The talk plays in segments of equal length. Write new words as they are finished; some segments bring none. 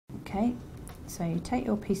Okay, so you take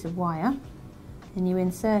your piece of wire and you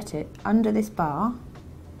insert it under this bar,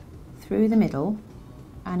 through the middle,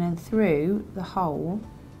 and then through the hole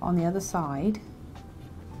on the other side,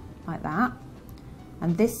 like that.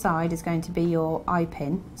 And this side is going to be your eye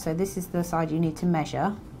pin, so this is the side you need to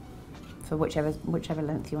measure for whichever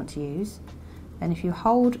length you want to use. Then if you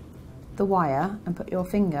hold the wire and put your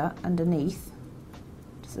finger underneath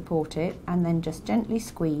to support it, and then just gently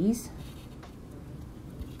squeeze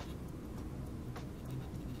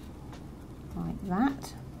like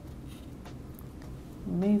that,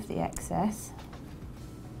 remove the excess,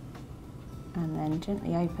 and then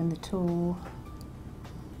gently open the tool,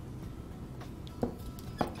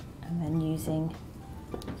 and then using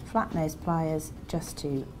flat nose pliers just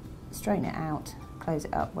to straighten it out, close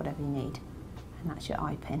it up, whatever you need, and that's your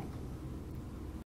eye pin.